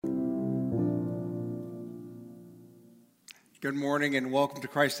Good morning and welcome to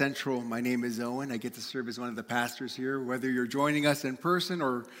Christ Central. My name is Owen. I get to serve as one of the pastors here. Whether you're joining us in person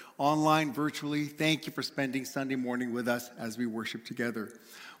or online virtually, thank you for spending Sunday morning with us as we worship together.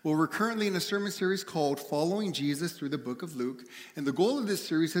 Well, we're currently in a sermon series called Following Jesus through the book of Luke. And the goal of this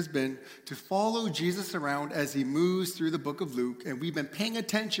series has been to follow Jesus around as he moves through the book of Luke. And we've been paying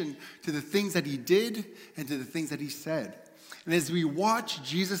attention to the things that he did and to the things that he said. And as we watch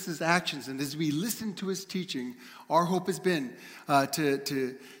Jesus' actions and as we listen to his teaching, our hope has been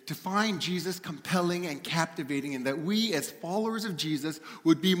to find Jesus compelling and captivating, and that we as followers of Jesus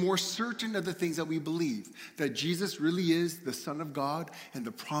would be more certain of the things that we believe, that Jesus really is the Son of God and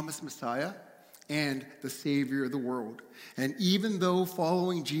the promised Messiah and the Savior of the world. And even though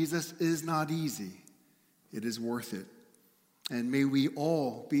following Jesus is not easy, it is worth it. And may we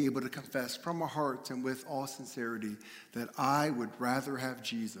all be able to confess from our hearts and with all sincerity that I would rather have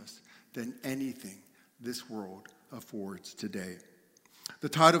Jesus than anything this world affords today. The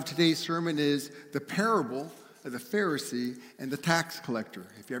title of today's sermon is The Parable of the Pharisee and the Tax Collector.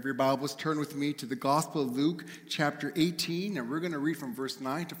 If you have your Bibles, turn with me to the Gospel of Luke, chapter 18, and we're going to read from verse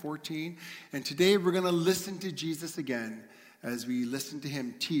 9 to 14. And today we're going to listen to Jesus again as we listen to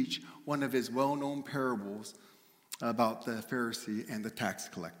him teach one of his well-known parables about the Pharisee and the tax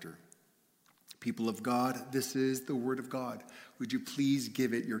collector. People of God, this is the word of God. Would you please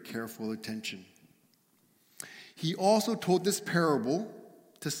give it your careful attention? He also told this parable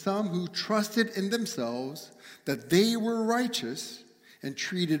to some who trusted in themselves that they were righteous and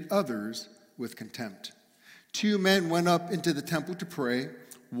treated others with contempt. 2 men went up into the temple to pray,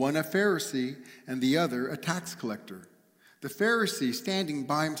 one a Pharisee and the other a tax collector. The Pharisee, standing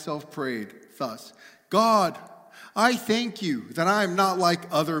by himself, prayed thus, God, I thank you that I am not like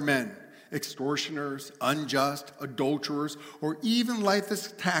other men, extortioners, unjust, adulterers, or even like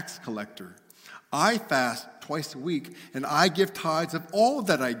this tax collector. I fast twice a week, and I give tithes of all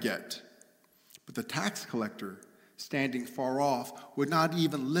that I get. But the tax collector, standing far off, would not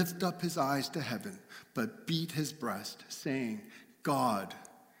even lift up his eyes to heaven, but beat his breast, saying, God,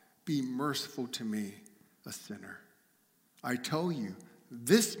 be merciful to me, a sinner. I tell you,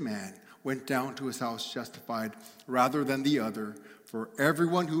 this man went down to his house justified rather than the other. For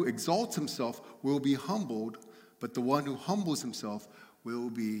everyone who exalts himself will be humbled, but the one who humbles himself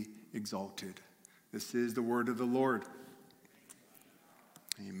will be exalted. This is the word of the Lord.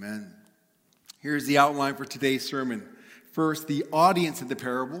 Amen. Here's the outline for today's sermon. First, the audience of the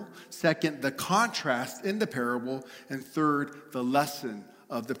parable. Second, the contrast in the parable. And third, the lesson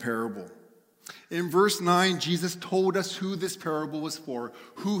of the parable. In verse 9, Jesus told us who this parable was for,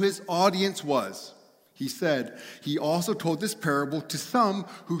 who his audience was. He said, he also told this parable to some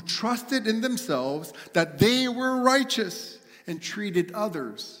who trusted in themselves that they were righteous and treated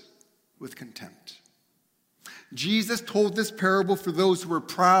others with contempt. Jesus told this parable for those who were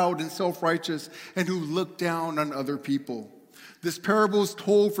proud and self-righteous and who looked down on other people. This parable is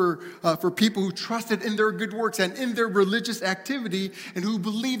told for people who trusted in their good works and in their religious activity and who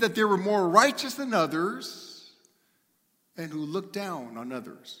believed that they were more righteous than others and who looked down on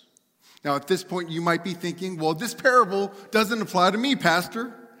others. Now, at this point, you might be thinking, well, this parable doesn't apply to me,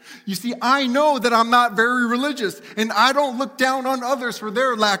 Pastor. You see, I know that I'm not very religious, and I don't look down on others for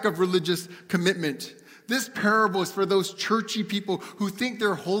their lack of religious commitment. This parable is for those churchy people who think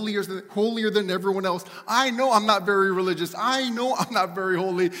they're holier than everyone else. I know I'm not very religious. I know I'm not very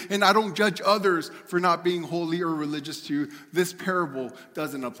holy, and I don't judge others for not being holy or religious too. This parable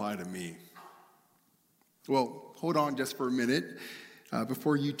doesn't apply to me. Well, hold on just for a minute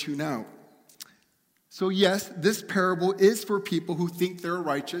before you tune out. So yes, this parable is for people who think they're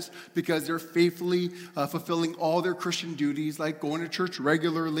righteous because they're faithfully fulfilling all their Christian duties, like going to church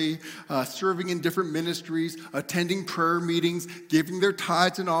regularly, serving in different ministries, attending prayer meetings, giving their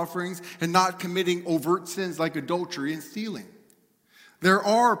tithes and offerings, and not committing overt sins like adultery and stealing. There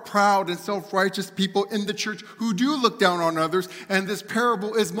are proud and self-righteous people in the church who do look down on others, and this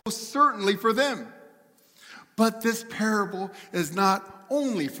parable is most certainly for them. But this parable is not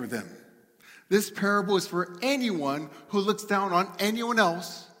only for them. This parable is for anyone who looks down on anyone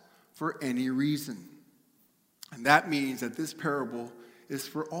else for any reason. And that means that this parable is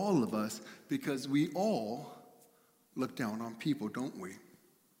for all of us because we all look down on people, don't we?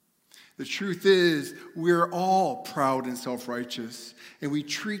 The truth is, we're all proud and self-righteous, and we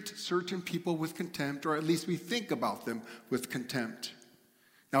treat certain people with contempt, or at least we think about them with contempt.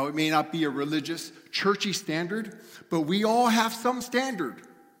 Now, it may not be a religious, churchy standard, but we all have some standard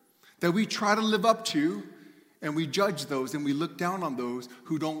that we try to live up to, and we judge those and we look down on those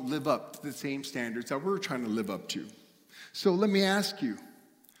who don't live up to the same standards that we're trying to live up to. So let me ask you,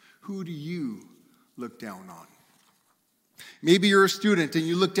 who do you look down on? Maybe you're a student and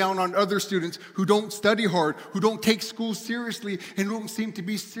you look down on other students who don't study hard, who don't take school seriously, and who don't seem to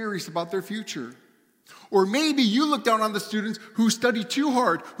be serious about their future. Or maybe you look down on the students who study too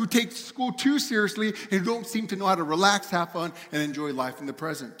hard, who take school too seriously, and don't seem to know how to relax, have fun, and enjoy life in the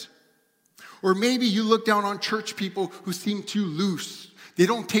present. Or maybe you look down on church people who seem too loose. They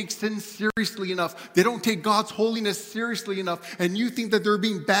don't take sin seriously enough. They don't take God's holiness seriously enough. And you think that they're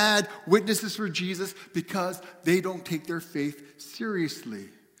being bad witnesses for Jesus because they don't take their faith seriously.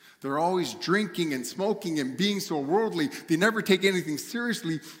 They're always drinking and smoking and being so worldly. They never take anything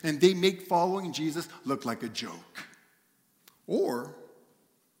seriously, and they make following Jesus look like a joke. Or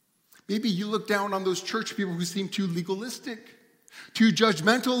maybe you look down on those church people who seem too legalistic, too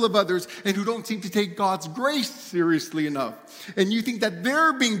judgmental of others, and who don't seem to take God's grace seriously enough. And you think that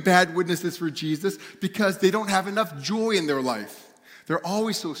they're being bad witnesses for Jesus because they don't have enough joy in their life. They're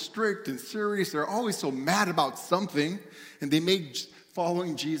always so strict and serious. They're always so mad about something, and they make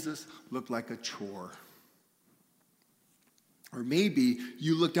following Jesus look like a chore. Or maybe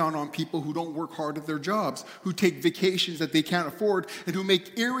you look down on people who don't work hard at their jobs, who take vacations that they can't afford, and who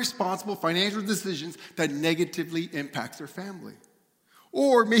make irresponsible financial decisions that negatively impacts their family.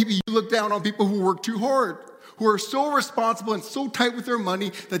 Or maybe you look down on people who work too hard, who are so responsible and so tight with their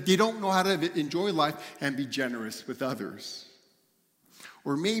money that they don't know how to enjoy life and be generous with others.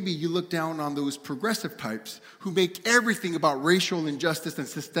 Or maybe you look down on those progressive types who make everything about racial injustice and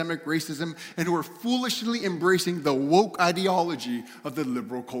systemic racism and who are foolishly embracing the woke ideology of the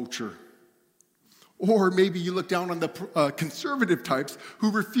liberal culture. Or maybe you look down on the conservative types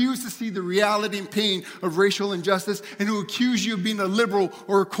who refuse to see the reality and pain of racial injustice and who accuse you of being a liberal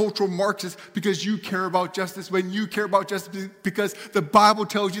or a cultural Marxist because you care about justice when you care about justice because the Bible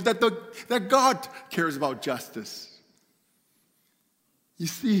tells you that God cares about justice. You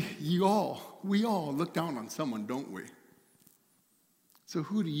see, we all look down on someone, don't we? So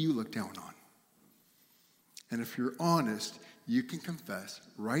who do you look down on? And if you're honest, you can confess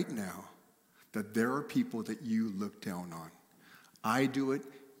right now that there are people that you look down on. I do it,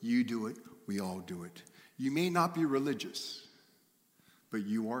 you do it, we all do it. You may not be religious, but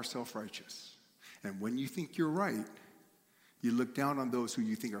you are self-righteous. And when you think you're right, you look down on those who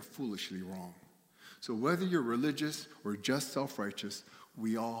you think are foolishly wrong. So whether you're religious or just self-righteous,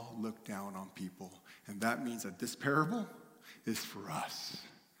 we all look down on people. And that means that this parable is for us,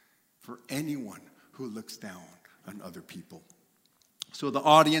 for anyone who looks down on other people. So the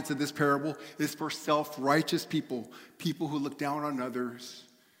audience of this parable is for self-righteous people, people who look down on others.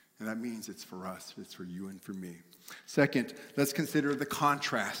 And that means it's for us, it's for you and for me. Second, let's consider the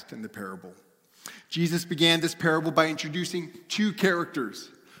contrast in the parable. Jesus began this parable by introducing two characters,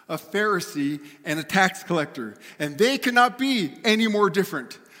 a Pharisee and a tax collector. And they could not be any more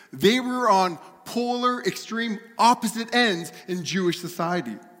different. They were on polar, extreme opposite ends in Jewish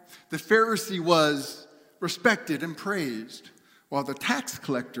society. The Pharisee was respected and praised, while the tax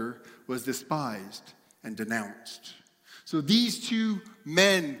collector was despised and denounced. So these two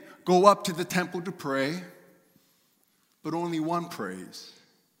men go up to the temple to pray, but only one prays.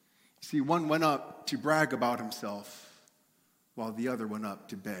 You see, one went up to brag about himself, while the other went up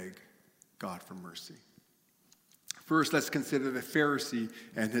to beg God for mercy. First, let's consider the Pharisee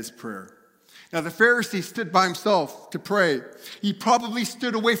and his prayer. Now, the Pharisee stood by himself to pray. He probably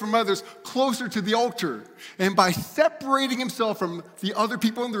stood away from others, closer to the altar. And by separating himself from the other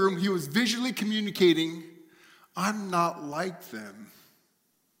people in the room, he was visually communicating, I'm not like them.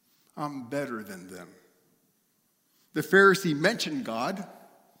 I'm better than them. The Pharisee mentioned God,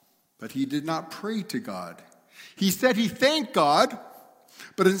 but he did not pray to God. He said he thanked God,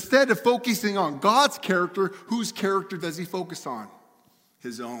 but instead of focusing on God's character, whose character does he focus on?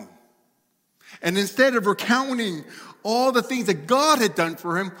 His own. And instead of recounting all the things that God had done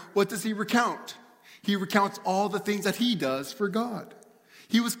for him, what does he recount? He recounts all the things that he does for God.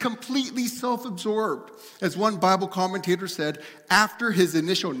 He was completely self-absorbed. As one Bible commentator said, after his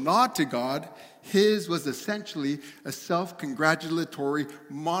initial nod to God, his was essentially a self-congratulatory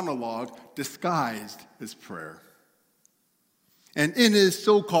monologue disguised as prayer. And in his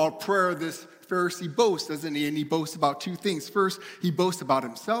so-called prayer, this Pharisee boasts, doesn't he? And he boasts about two things. First, he boasts about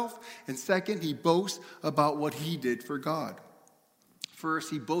himself. And second, he boasts about what he did for God.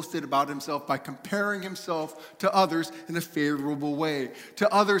 First, he boasted about himself by comparing himself to others in a favorable way,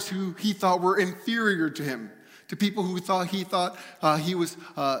 to others who he thought were inferior to him, to people who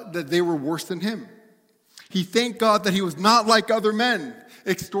that they were worse than him. He thanked God that he was not like other men,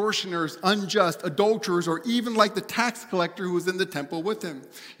 extortioners, unjust, adulterers, or even like the tax collector who was in the temple with him.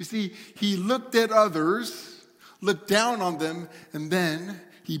 You see, he looked at others, looked down on them, and then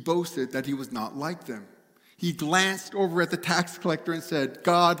he boasted that he was not like them. He glanced over at the tax collector and said,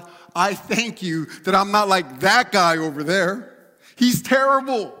 God, I thank you that I'm not like that guy over there. He's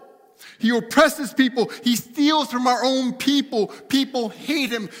terrible. He oppresses people. He steals from our own people. People hate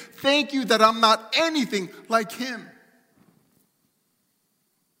him. Thank you that I'm not anything like him.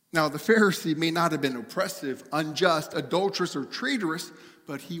 Now, the Pharisee may not have been oppressive, unjust, adulterous, or traitorous,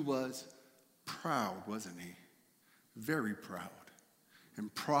 but he was proud, wasn't he? Very proud.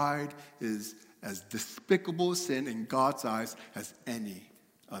 And pride is as despicable a sin in God's eyes as any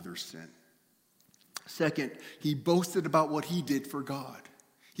other sin. Second, he boasted about what he did for God.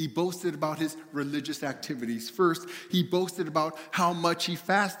 He boasted about his religious activities. First, he boasted about how much he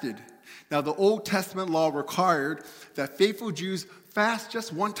fasted. Now, the Old Testament law required that faithful Jews fast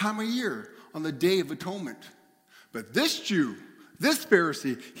just one time a year on the Day of Atonement. But this Jew, this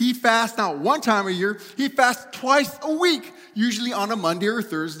Pharisee, he fasts not one time a year, he fasts twice a week, usually on a Monday or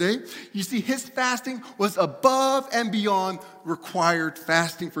Thursday. You see, his fasting was above and beyond required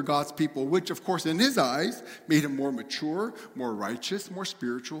fasting for God's people, which, of course, in his eyes, made him more mature, more righteous, more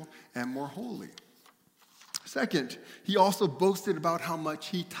spiritual, and more holy. Second, he also boasted about how much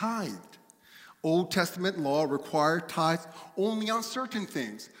he tithed. Old Testament law required tithes only on certain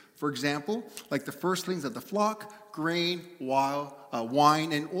things. For example, like the firstlings of the flock, grain,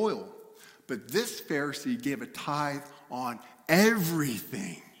 wine, and oil. But this Pharisee gave a tithe on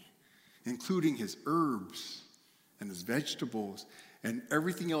everything, including his herbs and his vegetables and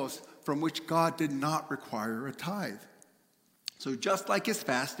everything else from which God did not require a tithe. So just like his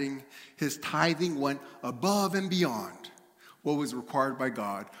fasting, his tithing went above and beyond what was required by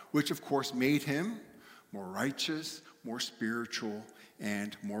God, which of course made him more righteous, more spiritual,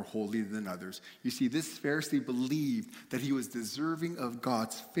 and more holy than others. You see, this Pharisee believed that he was deserving of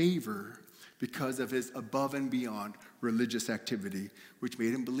God's favor because of his above and beyond religious activity, which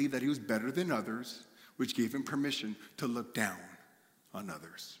made him believe that he was better than others, which gave him permission to look down on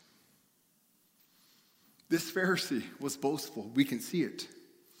others. This Pharisee was boastful. We can see it.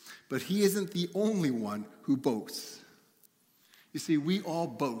 But he isn't the only one who boasts. You see, we all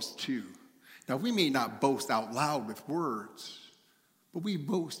boast too. Now, we may not boast out loud with words, but we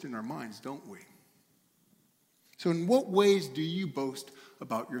boast in our minds, don't we? So in what ways do you boast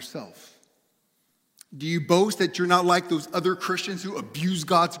about yourself? Do you boast that you're not like those other Christians who abuse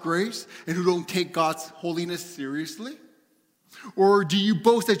God's grace and who don't take God's holiness seriously? Or do you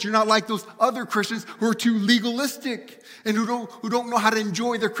boast that you're not like those other Christians who are too legalistic and who don't know how to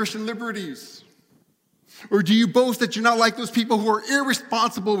enjoy their Christian liberties? Or do you boast that you're not like those people who are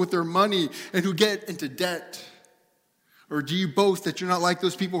irresponsible with their money and who get into debt? Or do you boast that you're not like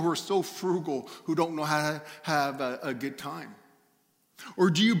those people who are so frugal, who don't know how to have a good time?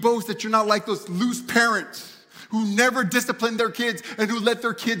 Or do you boast that you're not like those loose parents who never discipline their kids and who let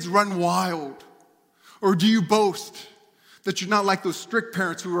their kids run wild? Or do you boast that you're not like those strict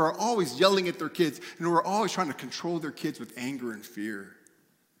parents who are always yelling at their kids and who are always trying to control their kids with anger and fear?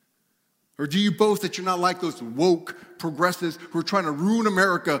 Or do you boast that you're not like those woke progressives who are trying to ruin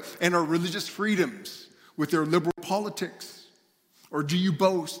America and our religious freedoms with their liberal politics? Or do you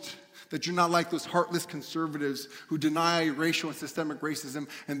boast that you're not like those heartless conservatives who deny racial and systemic racism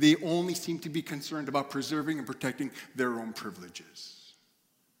and they only seem to be concerned about preserving and protecting their own privileges?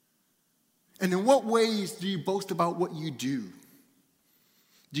 And in what ways do you boast about what you do?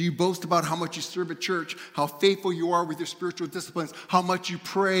 Do you boast about how much you serve at church, how faithful you are with your spiritual disciplines, how much you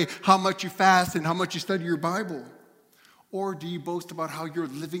pray, how much you fast, and how much you study your Bible? Or do you boast about how you're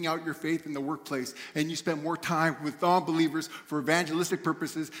living out your faith in the workplace and you spend more time with non-believers for evangelistic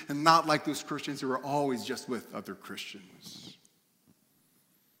purposes and not like those Christians who are always just with other Christians?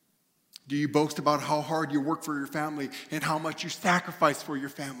 Do you boast about how hard you work for your family and how much you sacrifice for your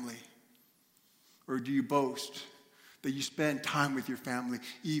family? Or do you boast that you spend time with your family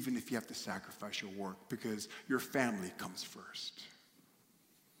even if you have to sacrifice your work because your family comes first?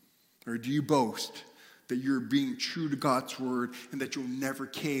 Or do you boast that you're being true to God's word and that you'll never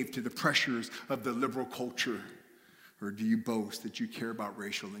cave to the pressures of the liberal culture? Or do you boast that you care about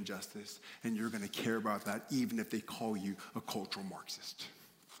racial injustice and you're going to care about that even if they call you a cultural Marxist?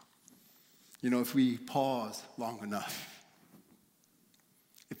 You know, if we pause long enough,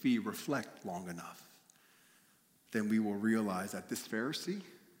 if we reflect long enough, then we will realize that this Pharisee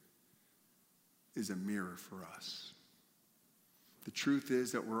is a mirror for us. The truth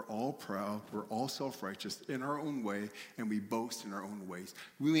is that we're all proud, we're all self-righteous in our own way, and we boast in our own ways.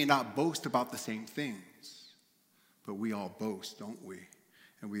 We may not boast about the same things, but we all boast, don't we?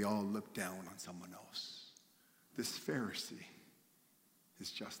 And we all look down on someone else. This Pharisee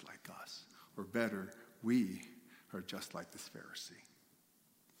is just like us. Or better, we are just like this Pharisee.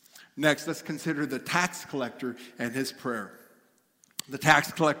 Next, let's consider the tax collector and his prayer. The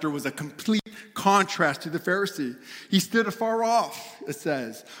tax collector was a complete contrast to the Pharisee. He stood afar off, it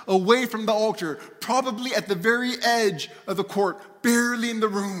says, away from the altar, probably at the very edge of the court, barely in the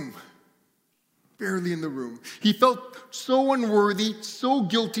room. Barely in the room. He felt so unworthy, so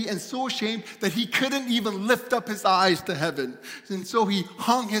guilty, and so ashamed that he couldn't even lift up his eyes to heaven. And so he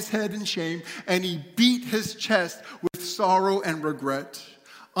hung his head in shame and he beat his chest with sorrow and regret.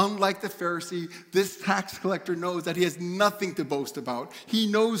 Unlike the Pharisee, this tax collector knows that he has nothing to boast about. He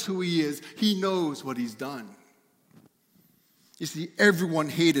knows who he is. He knows what he's done. You see, everyone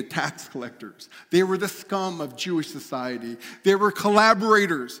hated tax collectors. They were the scum of Jewish society. They were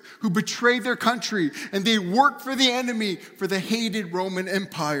collaborators who betrayed their country, and they worked for the enemy, for the hated Roman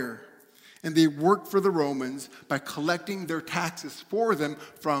Empire. And they worked for the Romans by collecting their taxes for them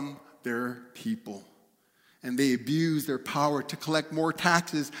from their people. And they abused their power to collect more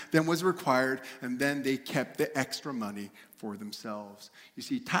taxes than was required, and then they kept the extra money for themselves. You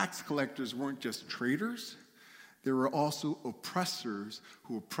see, tax collectors weren't just traitors. There were also oppressors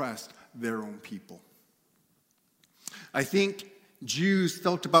who oppressed their own people. I think Jews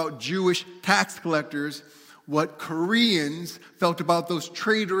felt about Jewish tax collectors what Koreans felt about those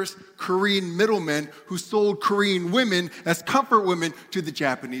traitorous Korean middlemen who sold Korean women as comfort women to the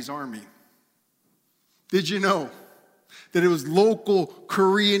Japanese army. Did you know that it was local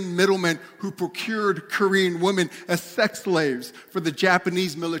Korean middlemen who procured Korean women as sex slaves for the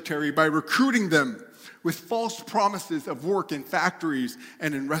Japanese military by recruiting them with false promises of work in factories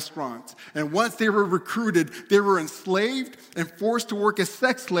and in restaurants? And once they were recruited, they were enslaved and forced to work as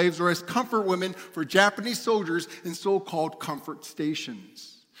sex slaves or as comfort women for Japanese soldiers in so-called comfort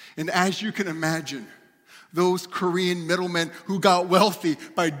stations. And as you can imagine, those Korean middlemen who got wealthy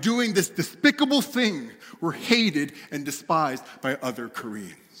by doing this despicable thing were hated and despised by other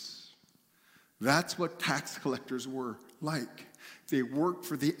Koreans. That's what tax collectors were like. They worked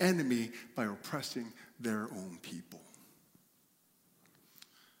for the enemy by oppressing their own people.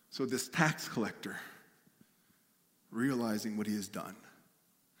 So this tax collector, realizing what he has done,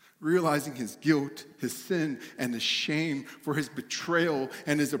 realizing his guilt, his sin, and his shame for his betrayal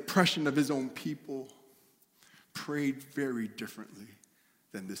and his oppression of his own people, prayed very differently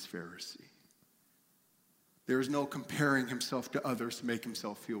than this Pharisee. There is no comparing himself to others to make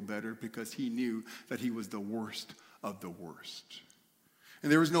himself feel better, because he knew that he was the worst of the worst. And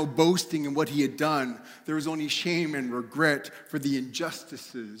there was no boasting in what he had done. There was only shame and regret for the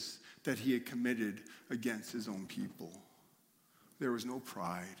injustices that he had committed against his own people. There was no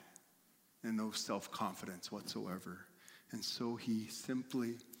pride and no self-confidence whatsoever. And so he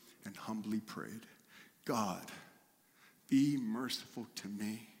simply and humbly prayed, God, be merciful to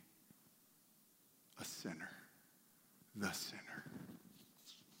me, a sinner, the sinner.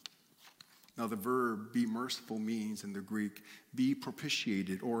 Now, the verb be merciful means in the Greek, be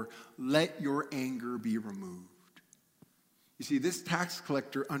propitiated, or let your anger be removed. You see, this tax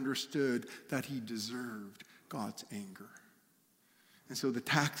collector understood that he deserved God's anger. And so the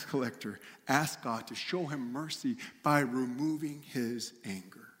tax collector asked God to show him mercy by removing his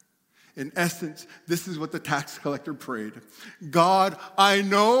anger. In essence, this is what the tax collector prayed. God, I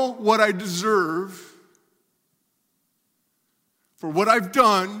know what I deserve for what I've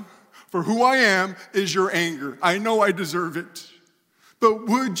done, for who I am, is your anger. I know I deserve it. But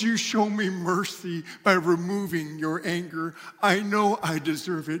would you show me mercy by removing your anger? I know I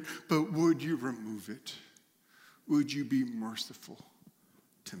deserve it, but would you remove it? Would you be merciful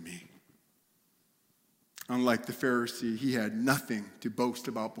to me? Unlike the Pharisee, he had nothing to boast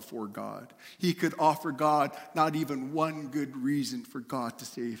about before God. He could offer God not even one good reason for God to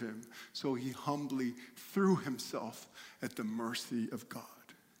save him. So he humbly threw himself at the mercy of God.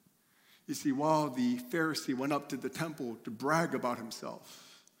 You see, while the Pharisee went up to the temple to brag about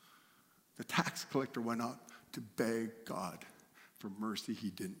himself, the tax collector went up to beg God for mercy he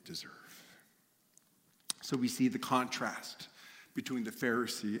didn't deserve. So we see the contrast between the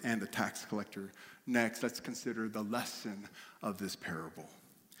Pharisee and the tax collector. Next, let's consider the lesson of this parable.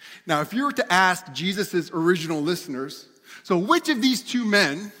 Now, if you were to ask Jesus' original listeners, so which of these two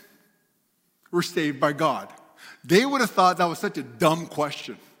men were saved by God? They would have thought that was such a dumb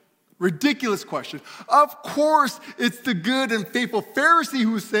question. Ridiculous question. Of course, it's the good and faithful Pharisee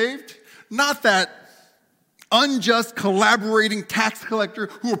who was saved, not that unjust, collaborating tax collector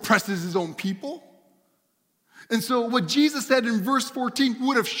who oppresses his own people. And so what Jesus said in verse 14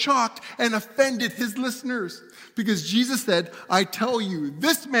 would have shocked and offended his listeners, because Jesus said, I tell you,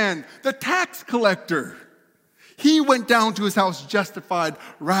 this man, the tax collector, he went down to his house justified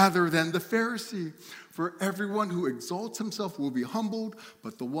rather than the Pharisee. For everyone who exalts himself will be humbled,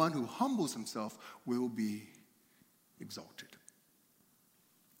 but the one who humbles himself will be exalted.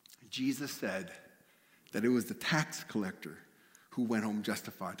 Jesus said that it was the tax collector who went home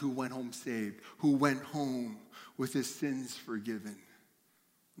justified, who went home saved, who went home with his sins forgiven,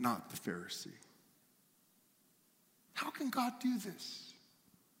 not the Pharisee. How can God do this?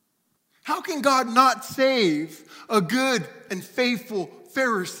 How can God not save a good and faithful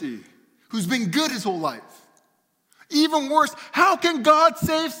Pharisee who's been good his whole life? Even worse, how can God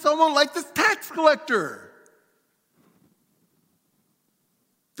save someone like this tax collector?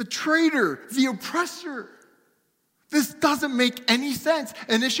 The traitor, the oppressor. This doesn't make any sense,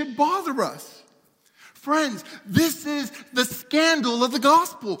 and it should bother us. Friends, this is the scandal of the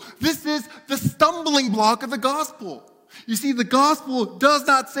gospel. This is the stumbling block of the gospel. You see, the gospel does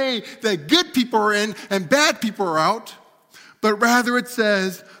not say that good people are in and bad people are out, but rather it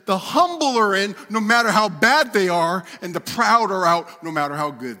says the humble are in no matter how bad they are, and the proud are out no matter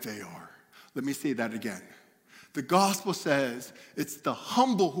how good they are. Let me say that again. The gospel says it's the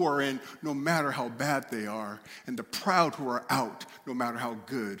humble who are in no matter how bad they are, and the proud who are out no matter how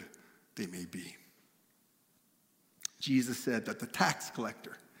good they may be. Jesus said that the tax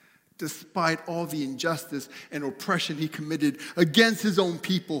collector, despite all the injustice and oppression he committed against his own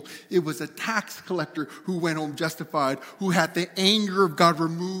people, it was a tax collector who went home justified, who had the anger of God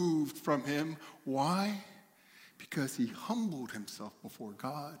removed from him. Why? Because he humbled himself before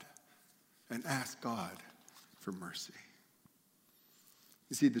God and asked God for mercy.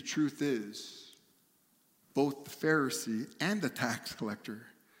 You see, the truth is, both the Pharisee and the tax collector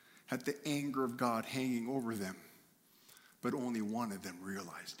had the anger of God hanging over them, but only one of them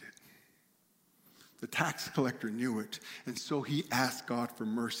realized it. The tax collector knew it, and so he asked God for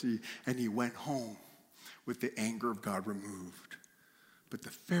mercy, and he went home with the anger of God removed. But the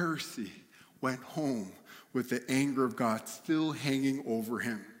Pharisee went home with the anger of God still hanging over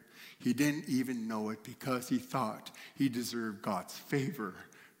him. He didn't even know it because he thought he deserved God's favor,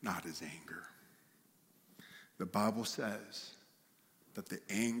 not his anger. The Bible says that the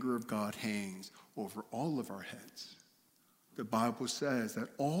anger of God hangs over all of our heads. The Bible says that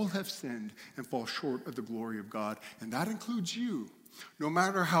all have sinned and fall short of the glory of God, and that includes you. No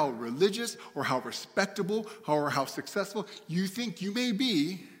matter how religious or how respectable or how successful you think you may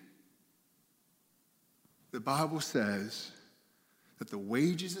be, the Bible says that the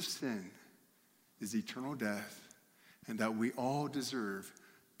wages of sin is eternal death, and that we all deserve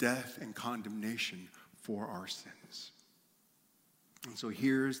death and condemnation for our sins. And so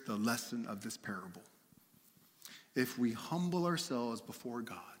here's the lesson of this parable. If we humble ourselves before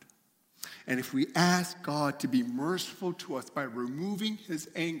God, and if we ask God to be merciful to us by removing his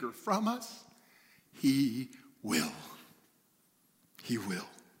anger from us, he will. He will.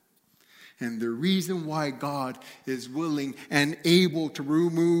 And the reason why God is willing and able to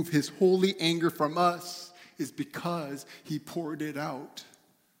remove his holy anger from us is because he poured it out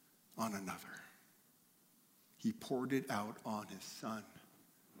on another. He poured it out on his son,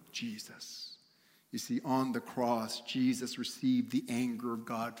 Jesus. You see, on the cross, Jesus received the anger of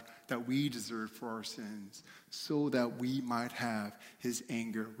God that we deserve for our sins so that we might have his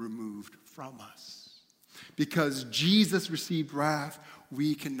anger removed from us. Because Jesus received wrath,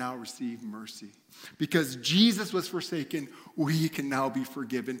 we can now receive mercy. Because Jesus was forsaken, we can now be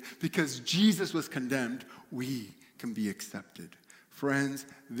forgiven. Because Jesus was condemned, we can be accepted. Friends,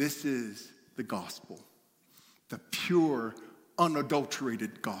 this is the gospel. The pure,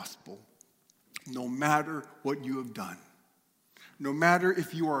 unadulterated gospel. No matter what you have done, no matter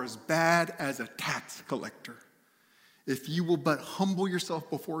if you are as bad as a tax collector, if you will but humble yourself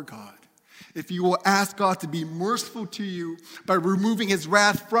before God, if you will ask God to be merciful to you by removing his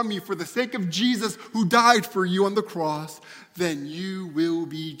wrath from you for the sake of Jesus who died for you on the cross, then you will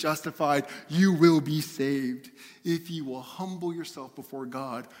be justified. You will be saved. If you will humble yourself before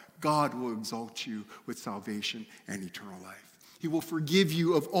God, God will exalt you with salvation and eternal life. He will forgive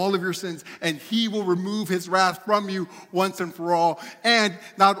you of all of your sins, and he will remove his wrath from you once and for all. And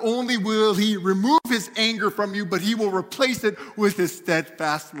not only will he remove his anger from you, but he will replace it with his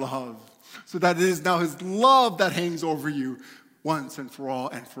steadfast love, so that it is now his love that hangs over you once and for all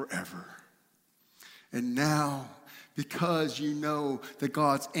and forever. And now, because you know that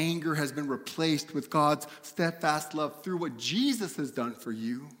God's anger has been replaced with God's steadfast love through what Jesus has done for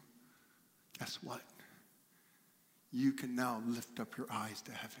you, guess what? You can now lift up your eyes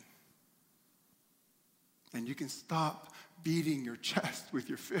to heaven. And you can stop beating your chest with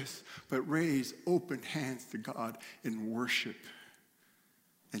your fists, but raise open hands to God in worship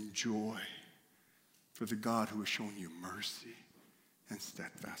and joy for the God who has shown you mercy and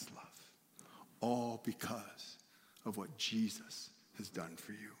steadfast love. all because of what Jesus has done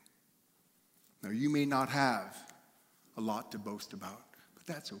for you. Now, you may not have a lot to boast about, but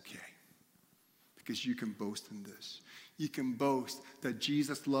that's okay, because you can boast in this. You can boast that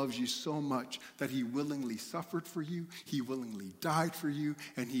Jesus loves you so much that he willingly suffered for you, he willingly died for you,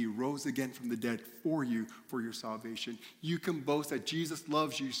 and he rose again from the dead for you, for your salvation. You can boast that Jesus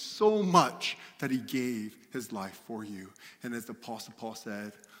loves you so much that he gave his life for you. And as the Apostle Paul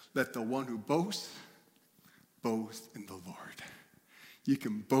said, let the one who boasts, boast in the Lord. You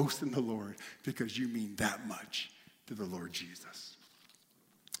can boast in the Lord because you mean that much to the Lord Jesus.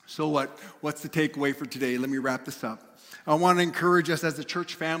 So what's the takeaway for today? Let me wrap this up. I want to encourage us as a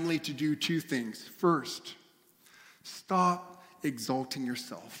church family to do two things. First, stop exalting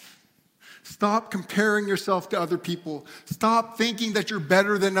yourself. Stop comparing yourself to other people. Stop thinking that you're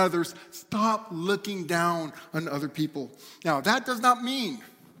better than others. Stop looking down on other people. Now, that does not mean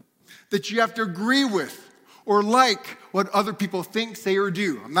that you have to agree with or like what other people think, say, or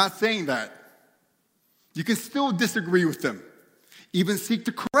do. I'm not saying that. You can still disagree with them, even seek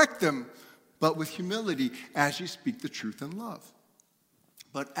to correct them, but with humility as you speak the truth in love.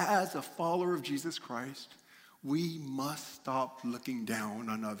 But as a follower of Jesus Christ, we must stop looking down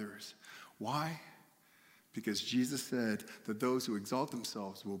on others. Why? Because Jesus said that those who exalt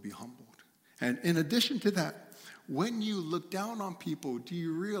themselves will be humbled. And in addition to that, when you look down on people, do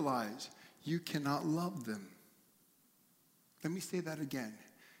you realize you cannot love them? Let me say that again.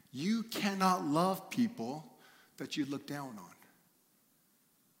 You cannot love people that you look down on.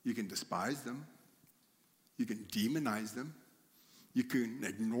 You can despise them. You can demonize them. You can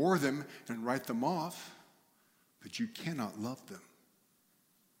ignore them and write them off, but you cannot love them.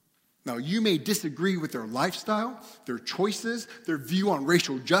 Now, you may disagree with their lifestyle, their choices, their view on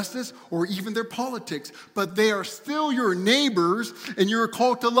racial justice, or even their politics, but they are still your neighbors, and you're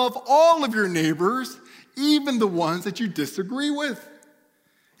called to love all of your neighbors, even the ones that you disagree with.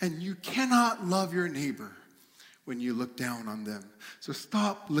 And you cannot love your neighbor when you look down on them. So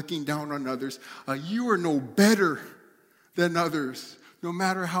stop looking down on others. You are no better than others, no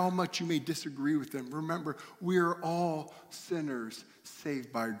matter how much you may disagree with them. Remember, we are all sinners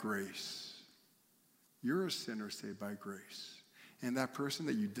saved by grace. You're a sinner saved by grace. And that person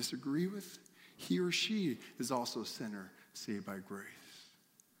that you disagree with, he or she is also a sinner saved by grace.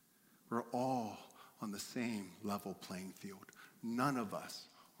 We're all on the same level playing field. None of us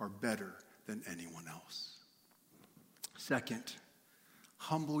are better than anyone else. Second,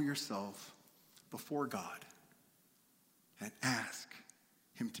 humble yourself before God and ask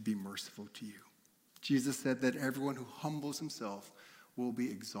him to be merciful to you. Jesus said that everyone who humbles himself will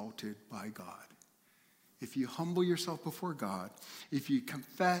be exalted by God. If you humble yourself before God, if you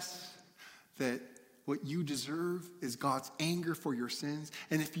confess that what you deserve is God's anger for your sins,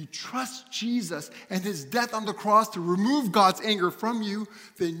 and if you trust Jesus and his death on the cross to remove God's anger from you,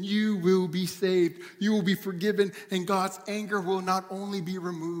 then you will be saved. You will be forgiven, and God's anger will not only be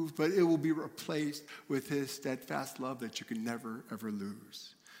removed, but it will be replaced with his steadfast love that you can never, ever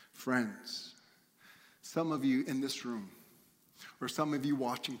lose. Friends, some of you in this room, or some of you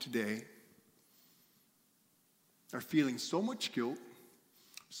watching today, are feeling so much guilt,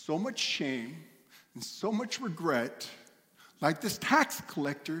 so much shame, and so much regret. Like this tax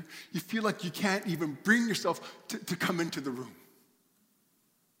collector, you feel like you can't even bring yourself to come into the room.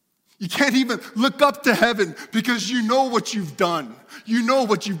 You can't even look up to heaven because you know what you've done. You know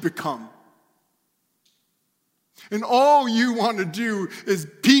what you've become. And all you want to do is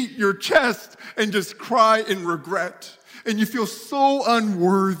beat your chest and just cry in regret. And you feel so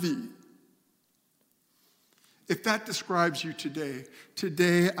unworthy. If that describes you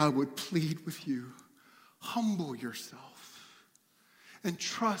today I would plead with you. Humble yourself and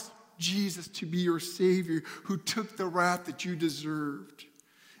trust Jesus to be your Savior who took the wrath that you deserved.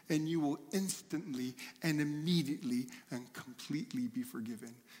 And you will instantly and immediately and completely be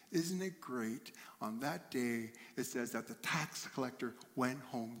forgiven. Isn't it great? On that day, it says that the tax collector went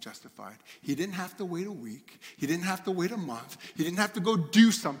home justified. He didn't have to wait a week. He didn't have to wait a month. He didn't have to go do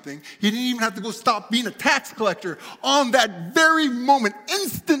something. He didn't even have to go stop being a tax collector. On that very moment,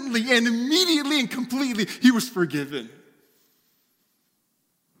 instantly and immediately and completely, he was forgiven.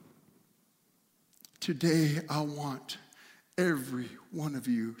 Today, I want every one of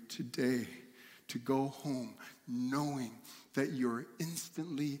you today to go home knowing that you're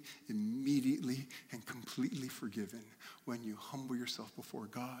instantly, immediately, and completely forgiven when you humble yourself before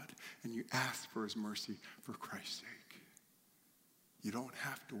God and you ask for his mercy for Christ's sake. You don't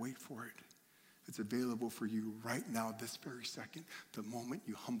have to wait for it. It's available for you right now, this very second, the moment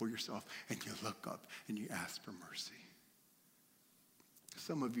you humble yourself and you look up and you ask for mercy.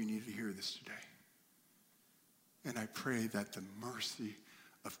 Some of you need to hear this today. And I pray that the mercy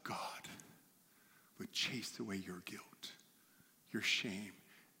of God would chase away your guilt, your shame,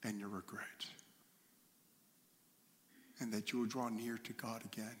 and your regret. And that you will draw near to God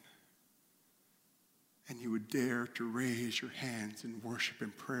again. And you would dare to raise your hands in worship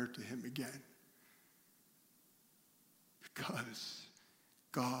and prayer to him again. Because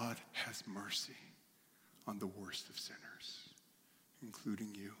God has mercy on the worst of sinners,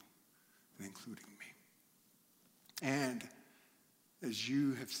 including you and including me. And as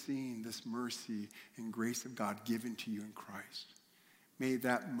you have seen this mercy and grace of God given to you in Christ, may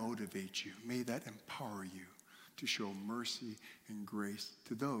that motivate you, may that empower you to show mercy and grace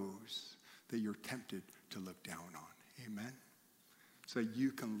to those that you're tempted to look down on. Amen? So that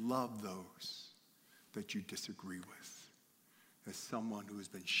you can love those that you disagree with as someone who has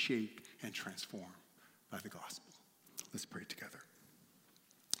been shaped and transformed by the gospel. Let's pray together.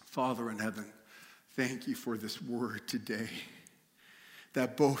 Father in heaven, thank you for this word today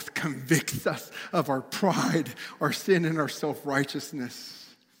that both convicts us of our pride, our sin, and our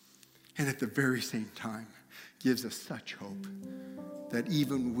self-righteousness, and at the very same time gives us such hope that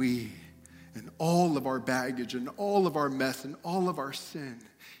even we and all of our baggage and all of our mess and all of our sin,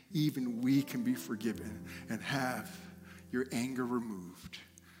 even we can be forgiven and have your anger removed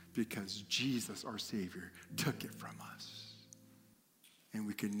because Jesus, our Savior, took it from us. And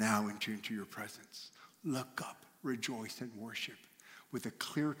we can now enter into your presence, look up, rejoice, and worship with a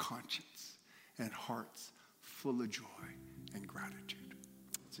clear conscience and hearts full of joy and gratitude.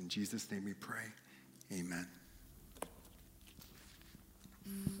 It's in Jesus' name we pray. Amen.